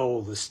really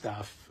know the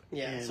stuff.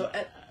 Yeah. And,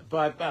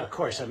 but of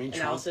course, I mean,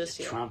 analysis,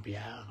 Trump,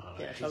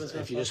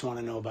 if you just want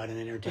to know about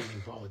an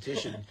entertaining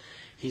politician,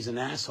 he's an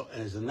asshole,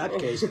 as a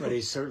nutcase, but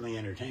he's certainly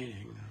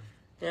entertaining.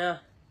 Yeah.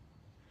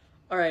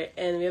 All right,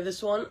 and we have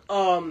this one.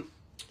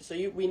 So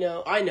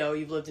I know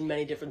you've lived in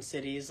many different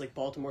cities, like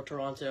Baltimore,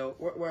 Toronto.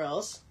 Where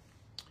else?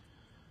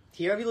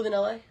 Here, have you lived in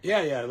LA? Yeah,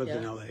 I lived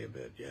in LA a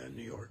bit. Yeah,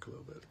 New York a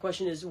little bit. The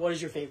question is, what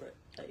is your favorite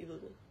that you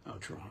lived in? Oh,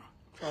 Toronto.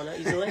 Toronto,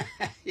 easily?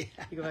 Yeah.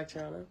 You go back to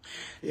Toronto?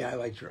 Yeah, I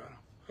like Toronto.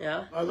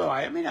 Yeah? Although,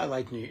 I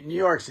like New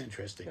York's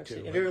interesting,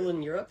 too. Have you ever lived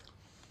in Europe?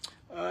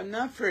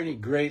 Not for any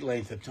great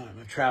length of time.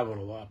 I've traveled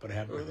a lot, but I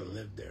haven't really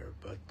lived there.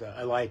 But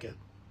I like it.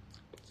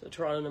 So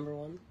Toronto, number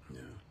one. Yeah.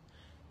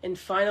 And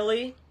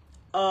finally,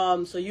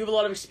 so you have a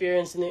lot of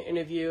experience in the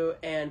interview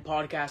and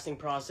podcasting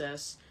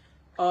process.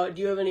 Do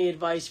you have any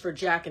advice for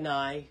Jack and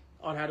I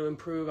on how to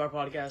improve our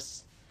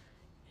podcasts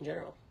in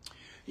general?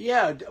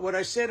 Yeah, what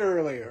I said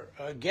earlier,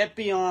 get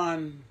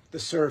beyond the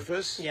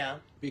surface. Yeah.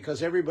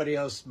 Because everybody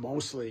else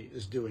mostly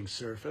is doing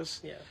surface.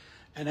 Yeah.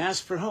 And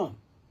ask for whom.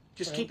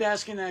 Just keep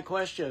asking that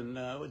question.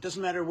 It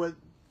doesn't matter what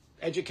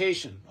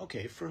education.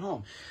 Okay, for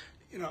whom?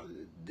 You know,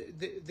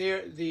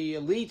 the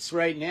elites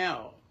right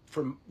now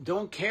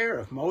don't care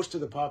if most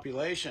of the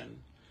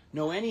population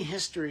know any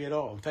history at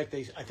all. In fact,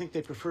 I think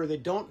they prefer they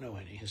don't know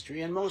any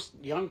history, and most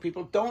young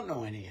people don't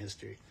know any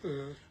history.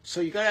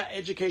 So you got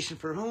education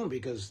for whom?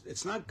 Because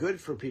it's not good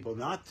for people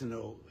not to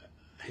know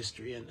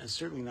history, and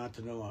certainly not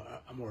to know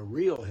a more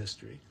real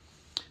history.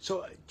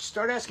 So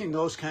start asking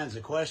those kinds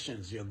of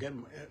questions. It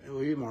will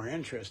be more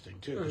interesting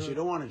too, because you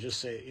don't want to just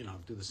say,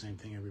 do the same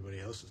thing everybody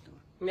else is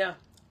doing. Yeah.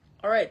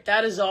 All right,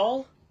 that is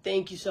all.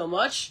 Thank you so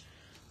much.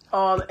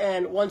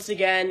 And once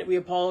again, we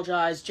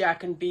apologize. Jack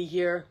couldn't be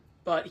here,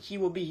 but he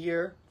will be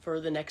here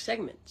for the next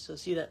segment. So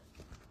see you then.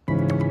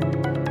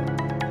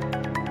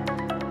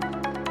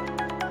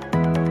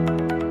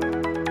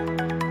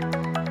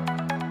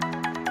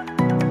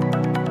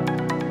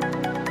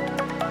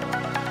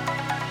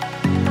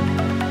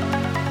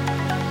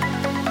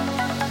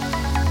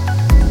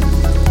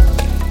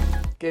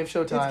 Game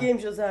show time. It's game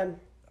show time.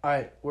 All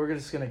right, we're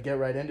just going to get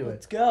right into it.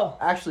 Let's go.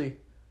 Actually,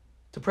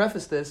 to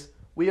preface this,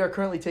 we are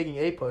currently taking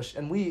a push,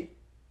 and we...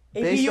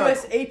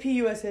 AP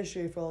US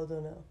history, for all I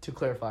don't know. To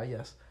clarify,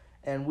 yes.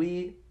 And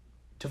we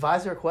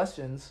devise our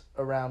questions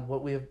around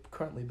what we have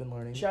currently been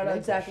learning. Shout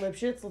out Zach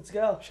Lipschitz. Let's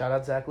go. Shout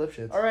out Zach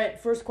Lipschitz. All right,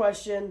 first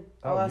question.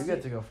 You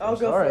get to go first. I'll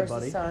go all right, first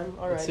buddy. this time.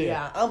 All Let's right, see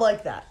yeah, I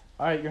like that.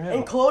 All right, you're him.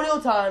 In colonial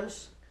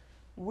times,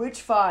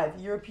 which 5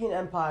 European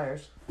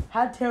empires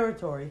had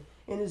territory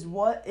in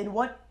what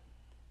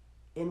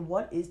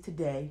is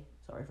today?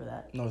 Sorry for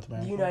that. North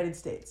America. The United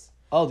States.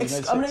 Oh, the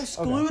United States. I'm gonna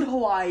exclude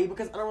Hawaii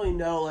because I don't really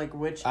know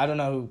which. I don't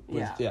know who.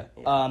 Yeah.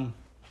 All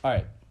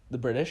right. The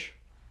British.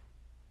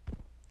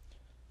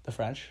 The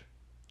French.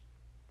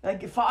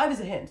 5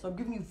 is a hint, so I'm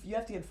giving you. You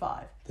have to get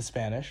 5. The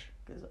Spanish.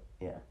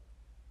 Yeah.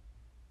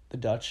 The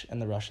Dutch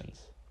and the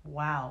Russians.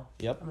 Wow.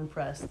 Yep. I'm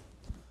impressed.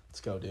 Let's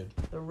go, dude.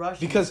 The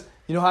Russians. Because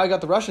you know how I got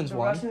the Russians the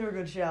one? Russians were a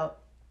good shout.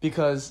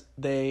 Because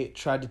they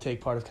tried to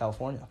take part of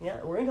California.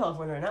 Yeah, we're in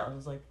California right now. So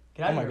it's like,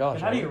 get out of here. Gosh,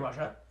 get out of here,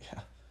 Russia.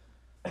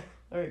 Yeah.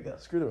 There you go.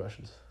 Screw the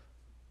Russians.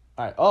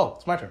 All right. Oh,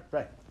 it's my turn.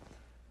 Right.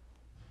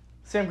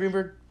 Sam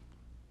Greenberg.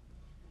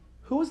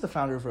 Who was the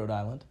founder of Rhode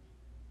Island?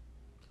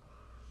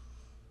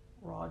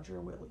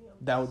 Roger Williams.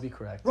 That would be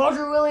correct.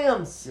 Roger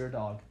Williams. You're a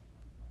dog.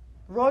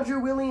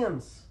 Roger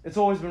Williams. It's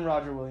always been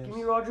Roger Williams. Give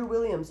me Roger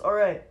Williams. All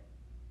right.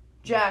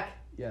 Jack.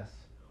 Yes.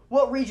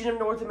 What region of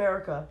North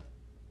America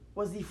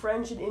was the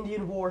French and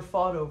Indian War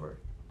fought over?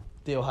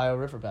 The Ohio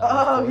River Battle.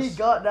 Oh, he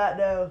got that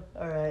now.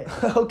 All right.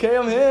 Okay,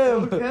 I'm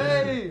him.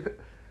 Okay.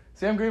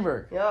 Sam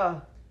Greenberg.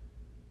 Yeah.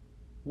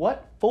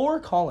 What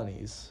 4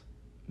 colonies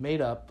made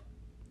up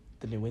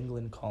the New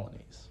England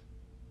colonies?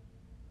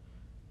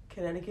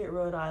 Connecticut,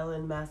 Rhode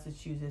Island,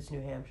 Massachusetts,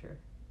 New Hampshire.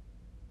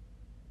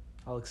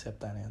 I'll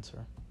accept that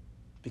answer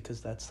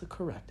because that's the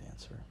correct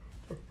answer.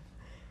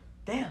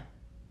 Damn.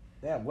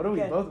 What are we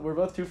both? We're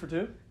both 2 for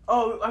 2?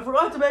 Oh, I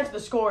forgot to mention the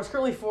score. It's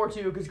currently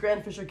 4-2 because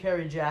Grant Fisher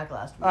carried Jack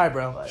last week. All right,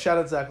 bro. But... Shout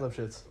out Zach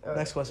Lipschitz. Right.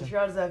 Next question.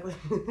 Shout out Zach.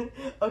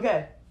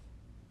 Okay.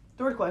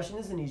 Third question.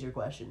 This is an easier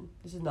question.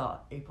 This is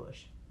not a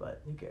push,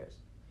 but who cares?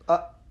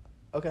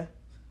 Okay.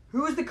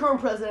 Who is the current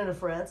president of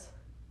France?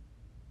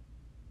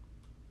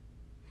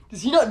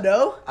 Does he not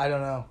know? I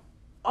don't know.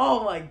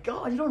 Oh my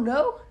god, you don't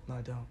know? No,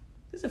 I don't.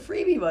 This is a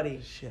freebie, buddy.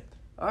 Shit.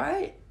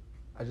 Alright.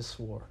 I just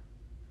swore.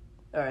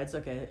 Alright, it's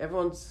okay.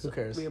 Who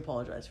cares? We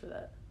apologize for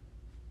that.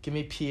 Give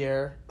me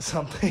Pierre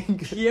something.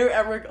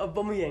 Pierre-Emerick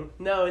Aubameyang.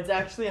 No, it's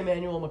actually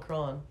Emmanuel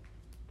Macron.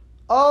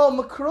 Oh,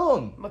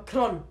 Macron.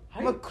 Macron.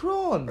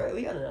 Macron. Right,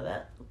 we gotta know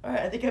that.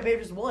 Alright, I think I may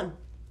have just won.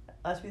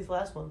 Last week's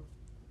last one.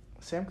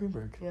 Sam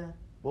Greenberg. Yeah.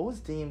 What was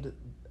deemed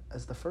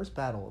as the first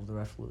battle of the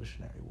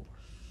Revolutionary War?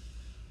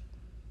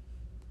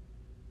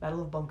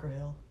 Battle of Bunker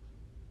Hill.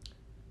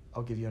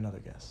 I'll give you another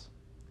guess,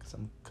 cause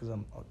I'm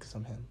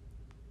him.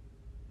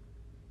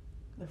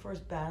 The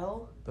first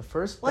battle? The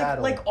first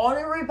battle. Like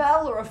honorary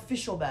battle or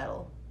official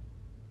battle?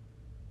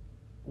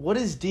 What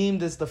is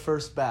deemed as the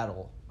first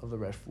battle of the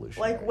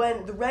Revolutionary Like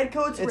when the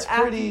Redcoats were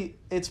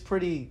It's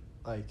pretty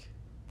like.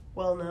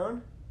 well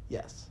known.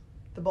 Yes.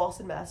 The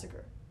Boston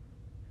Massacre.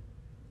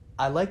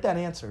 I like that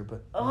answer,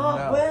 but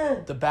no.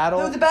 When? The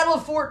battle. The Battle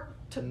of Fort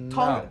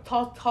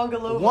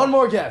Tongalova. One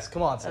more guess.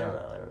 Come on, I Sam. don't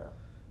know.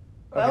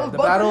 Okay, the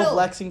Battle of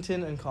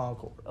Lexington and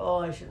Concord. Oh,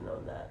 I should have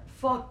known that.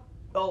 Fuck.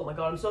 Oh my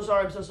god, I'm so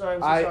sorry. I'm so sorry.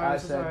 I'm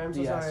so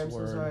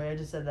sorry. I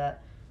just said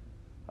that.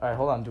 All right,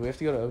 hold on. Do we have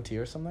to go to OT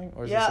or something?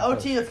 Or is yeah, this a OT.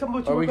 push? Let's come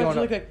with 2 more questions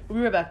really quick. We'll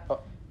be right back.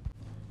 All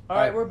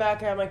right, we're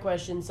back. I have my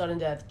question. Sudden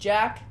death.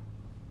 Jack.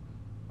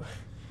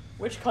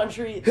 Which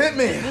country? Hit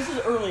me. This is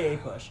early A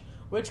push.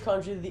 Which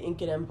country did the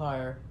Incan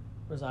Empire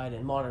reside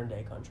in? Modern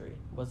day country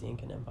was the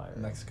Incan Empire.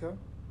 Mexico.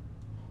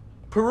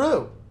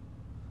 Peru.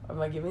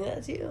 Am I giving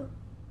that to you?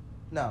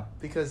 No,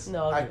 because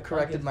No, I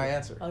corrected my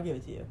answer. I'll give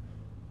it to you.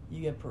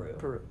 You get Peru.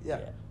 Peru. Yeah.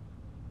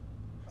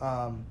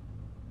 Oh,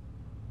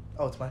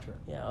 it's my turn.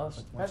 Yeah.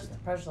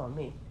 Pressure's on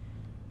me.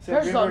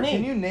 Pressure's on me.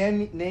 Can you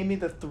name me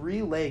the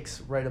 3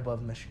 lakes right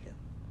above Michigan?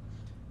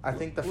 I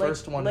think the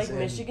first one is in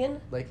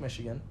Michigan? Lake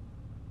Michigan.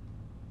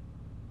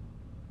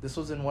 This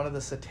was in one of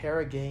the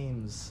Cetera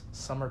Games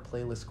summer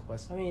playlist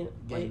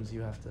games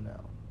you have to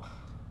know.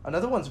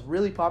 Another one's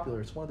really popular.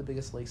 It's one of the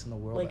biggest lakes in the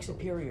world. Lake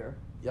Superior.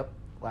 Yep,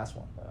 last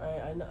one.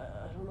 I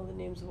don't know the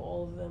names of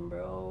all of them,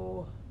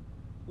 bro.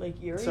 Lake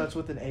Erie? So it's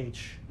with an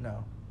H.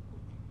 No.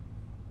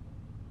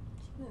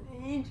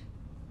 An H?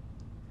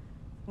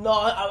 No,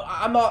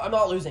 I'm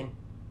not losing.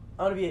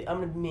 I'm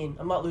gonna be mean.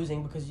 I'm not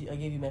losing because I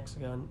gave you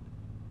Mexico.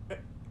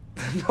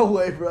 No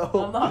way, bro.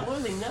 I'm not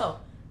losing. No,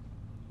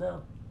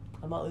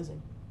 I'm not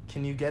losing.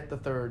 Can you get the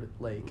third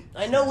lake?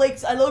 I know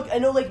lakes. I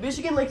know Lake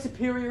Michigan, Lake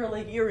Superior, and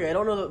Lake Erie. I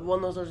don't know that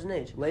one of those are an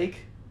H. Lake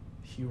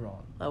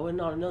Huron. I would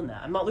not have known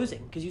that. I'm not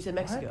losing because you said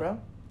Mexico. All right, bro.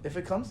 If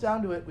it comes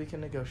down to it, we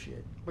can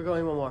negotiate. We're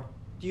going one more.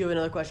 Do you have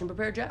another question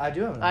prepared, Jack? I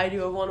do have. I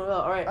do have one.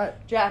 All right.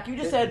 Jack, you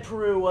just said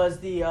Peru was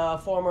the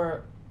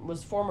former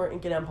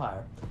Incan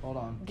Empire. Hold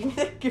on.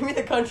 Give me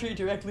the country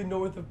directly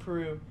north of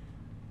Peru.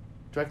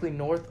 Directly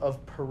north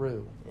of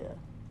Peru. Yeah.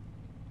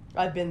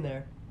 I've been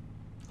there.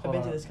 I've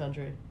been to this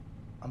country.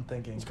 I'm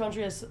thinking. This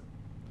country has...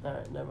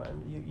 Alright, never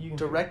mind. You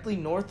directly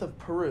north of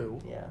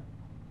Peru. Yeah.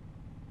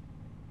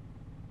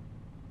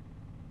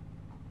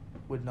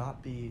 Would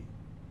not be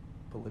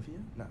Bolivia?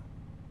 No.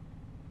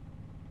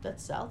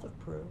 That's south of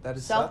Peru. That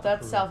is south.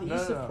 That's of Peru.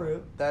 southeast of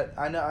Peru. That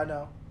I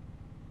know.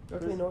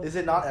 Directly north. Is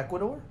it not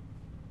Ecuador?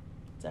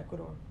 It's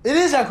Ecuador. It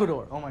is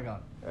Ecuador. Oh my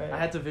god. Right. I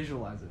had to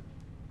visualize it.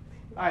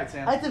 All right,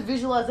 Sam. I had to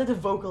visualize. I had to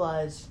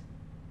vocalize.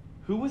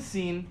 Who was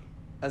seen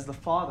as the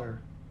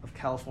father of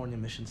California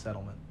mission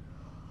settlement?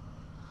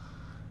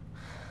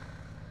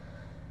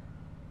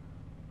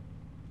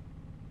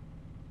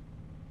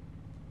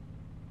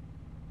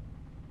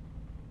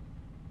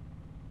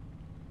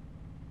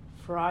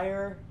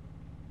 Friar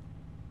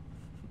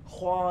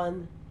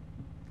Juan.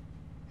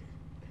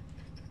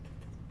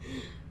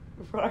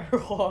 Friar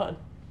Juan.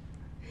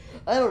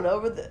 I don't know,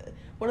 but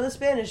one of the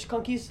Spanish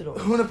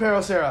conquistadors.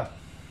 Junipero Serra.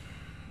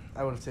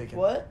 I would have taken.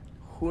 What?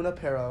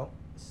 Junipero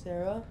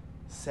Sarah?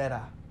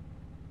 Serra.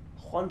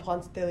 Juan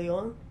Ponce de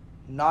Leon?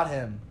 Not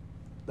him.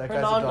 That guy's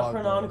a dog.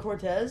 Hernan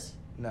Cortez?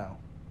 No.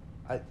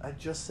 I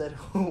just said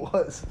who it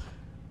was.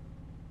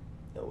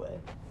 No way.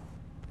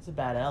 It's a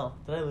bad L.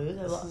 Did I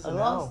lose? I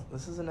lost.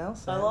 This is an L,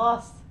 Sam. I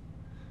lost.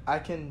 I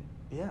can,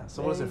 yeah.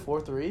 So what is it,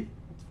 4-3?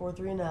 It's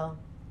 4-3 now.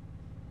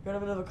 Got a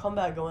bit of a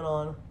comeback going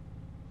on.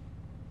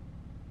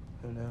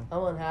 Who knew?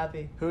 I'm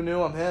unhappy. Who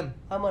knew I'm him?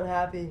 I'm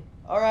unhappy.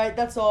 All right,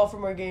 that's all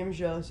from our game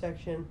show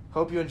section.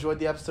 Hope you enjoyed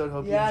the episode.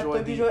 Hope you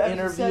enjoyed the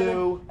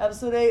interview.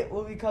 Episode 8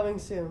 will be coming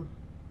soon.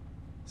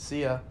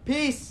 See ya.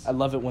 Peace. I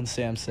love it when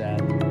Sam's sad.